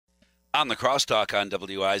On the Crosstalk on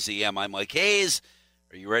WIZM, I'm Mike Hayes.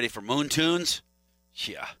 Are you ready for Moon Tunes?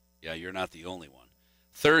 Yeah, you're not the only one.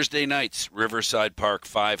 Thursday nights, Riverside Park,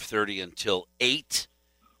 5:30 until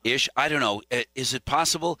 8-ish. I don't know. Is it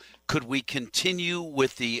possible? Could we continue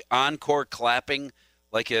with the encore clapping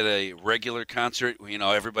like at a regular concert? You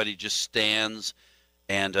know, everybody just stands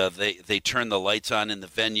and they turn the lights on in the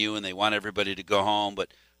venue and they want everybody to go home, but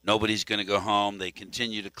nobody's going to go home. They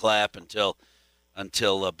continue to clap until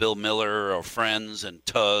Bill Miller or friends and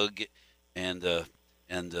Tug and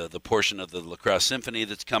the portion of the La Crosse Symphony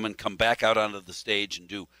that's coming come back out onto the stage and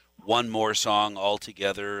do one more song all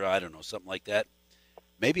together. I don't know, something like that.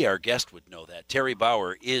 Maybe our guest would know that. Terry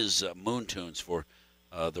Bauer is Moon Tunes for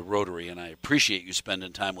the Rotary, and I appreciate you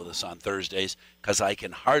spending time with us on Thursdays because I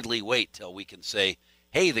can hardly wait till we can say,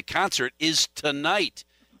 hey, the concert is tonight.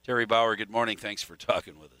 Terry Bauer, good morning. Thanks for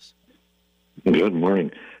talking with us. Good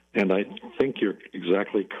morning. And I think you're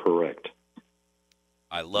exactly correct.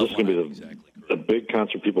 I love this is going to be the big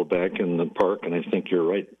concert, people back in the park, and I think you're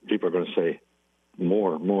right. People are going to say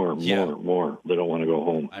more. They don't want to go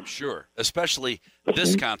home. I'm sure, especially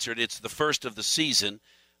this concert. It's the first of the season.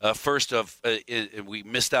 We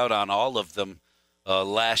missed out on all of them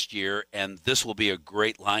last year, and this will be a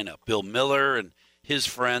great lineup. Bill Miller and his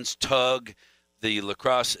friends, Tug, the La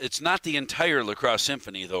Crosse. It's not the entire La Crosse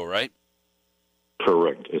Symphony, though, right?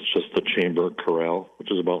 Correct. It's just the chamber chorale,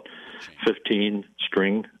 which is about 15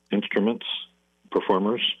 string instruments,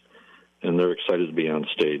 performers, and they're excited to be on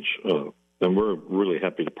stage. And we're really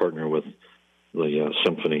happy to partner with the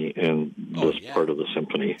symphony and this part of the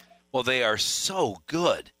symphony. Well, they are so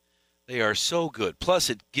good. They are so good.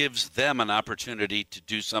 Plus, it gives them an opportunity to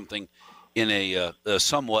do something in a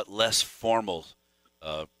somewhat less formal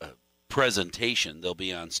presentation. They'll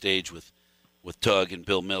be on stage with Tug and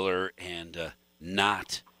Bill Miller and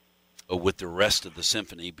not with the rest of the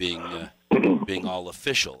symphony being all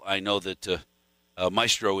official. I know that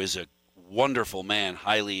Maestro is a wonderful man,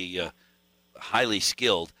 highly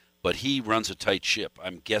skilled, but he runs a tight ship.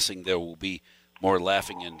 I'm guessing there will be more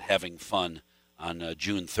laughing and having fun on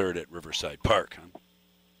June 3rd at Riverside Park. Huh?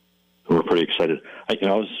 We're pretty excited. I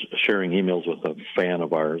was sharing emails with a fan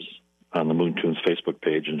of ours on the Moon Tunes Facebook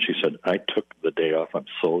page, and she said, I took the day off. I'm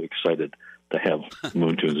so excited to have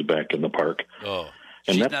Moon Tunes back in the park. Oh,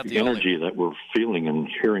 and that's the energy that we're feeling and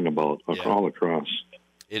hearing about all across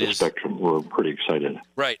the spectrum. We're pretty excited.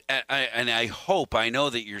 Right. And I hope, I know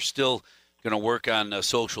that you're still going to work on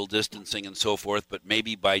social distancing and so forth, but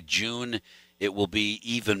maybe by June it will be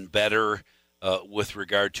even better with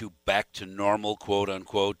regard to back to normal, quote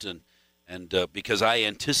unquote, and because I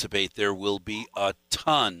anticipate there will be a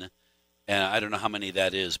ton, and I don't know how many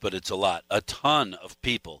that is, but it's a ton of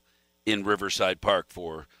people in Riverside Park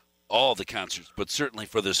for all the concerts, but certainly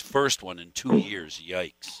for this first one in 2 years.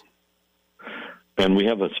 Yikes. And we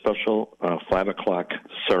have a special 5 o'clock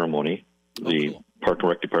ceremony. Cool. Park and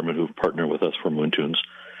Rec Department, who've partnered with us for Moon Tunes,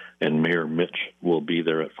 and Mayor Mitch will be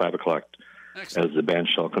there at 5 o'clock. Excellent. As the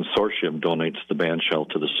Bandshell Consortium donates the bandshell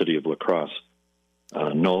to the city of La Crosse.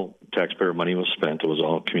 No taxpayer money was spent. It was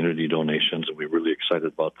all community donations, and we're really excited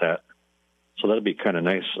about that. So that'd be kind of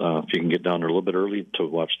nice. If you can get down there a little bit early to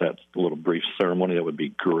watch that little brief ceremony, that would be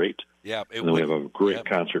great. Yeah, and then we have a great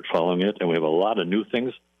concert following it, and we have a lot of new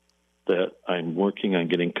things that I'm working on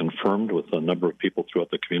getting confirmed with a number of people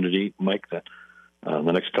throughout the community, Mike, that in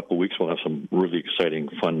the next couple of weeks we'll have some really exciting,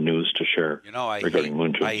 fun news to share regarding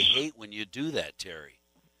Moon Tunes. I hate when you do that, Terry.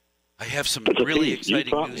 I have some really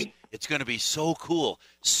exciting news. It's going to be so cool,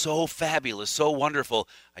 so fabulous, so wonderful.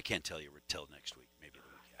 I can't tell you until next week, maybe the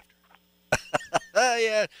week after.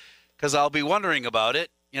 Yeah, because I'll be wondering about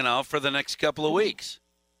it, for the next couple of weeks.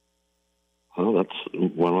 Well, that's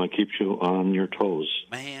why I keep you on your toes.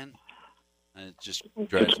 Man, it just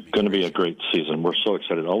drives me It's going to be a great season. We're so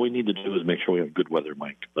excited. All we need to do is make sure we have good weather,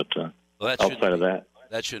 Mike. But outside of that,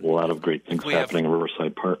 a lot of great things happening in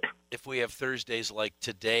Riverside Park. If we have Thursdays like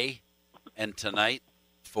today and tonight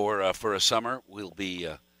for a summer, we'll be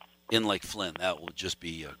in Lake Flynn. That will just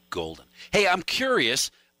be golden. Hey, I'm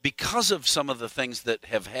curious, because of some of the things that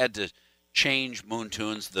have had to change Moon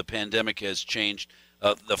Tunes, the pandemic has changed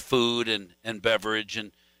the food and beverage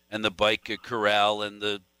and the bike corral and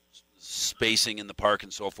the spacing in the park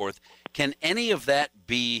and so forth. Can any of that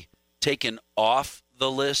be taken off the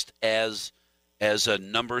list as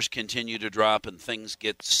numbers continue to drop and things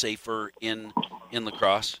get safer in La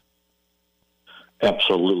Crosse?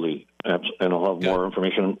 Absolutely. And I'll have more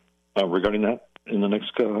information regarding that in the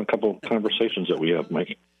next couple of conversations that we have,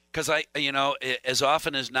 Mike. Because as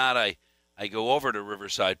often as not, I go over to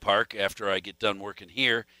Riverside Park after I get done working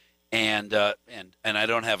here, and I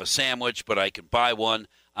don't have a sandwich, but I can buy one.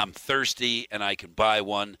 I'm thirsty and I can buy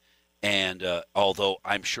one. And although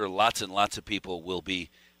I'm sure lots and lots of people will be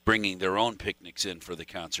bringing their own picnics in for the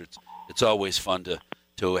concerts, it's always fun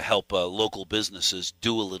to help local businesses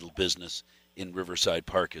do a little business in Riverside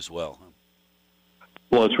Park as well.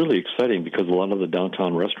 Well, it's really exciting because a lot of the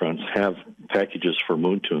downtown restaurants have packages for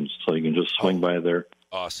Moon Tunes, so you can just swing by their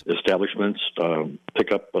establishments,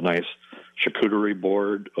 pick up a nice charcuterie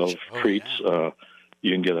board of treats. Yeah.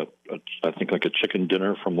 You can get I think like a chicken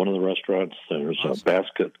dinner from one of the restaurants. There's a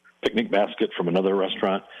picnic basket from another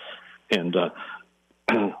restaurant, and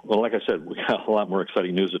well, like I said, we got a lot more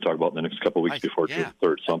exciting news to talk about in the next couple of weeks before June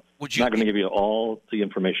 3rd. So I'm not going to give you all the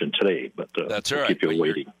information today, but that's all right. Keep you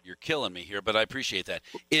waiting. You're killing me here, but I appreciate that.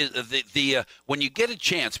 When you get a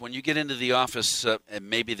chance, when you get into the office, and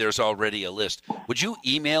maybe there's already a list, would you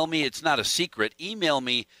email me? It's not a secret. Email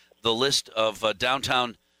me the list of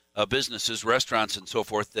downtown businesses, restaurants, and so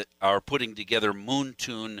forth that are putting together Moon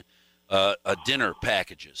Tune dinner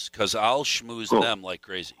packages, because I'll schmooze them like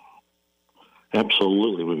crazy.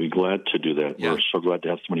 Absolutely. We'd be glad to do that. Yeah. We're so glad to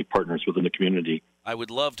have so many partners within the community. I would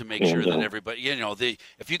love to make sure that everybody,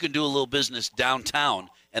 if you can do a little business downtown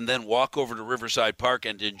and then walk over to Riverside Park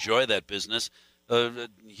and enjoy that business,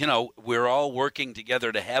 we're all working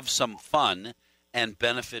together to have some fun and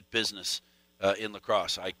benefit business in La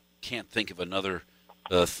Crosse. I can't think of another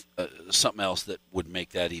something else that would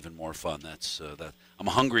make that even more fun. That I'm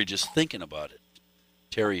hungry just thinking about it.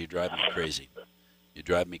 Terry, you drive me crazy. You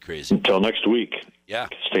drive me crazy. Until next week. Yeah.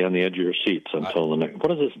 Stay on the edge of your seats until the next. What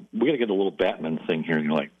is this? We got to get a little Batman thing here, and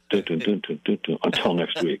you're like, until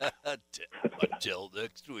next week. Until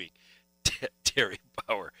next week. Terry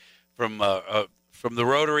Bauer from the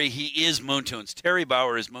Rotary. He is Moon Tunes. Terry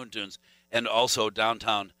Bauer is Moon Tunes, and also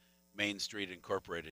Downtown Main Street Incorporated.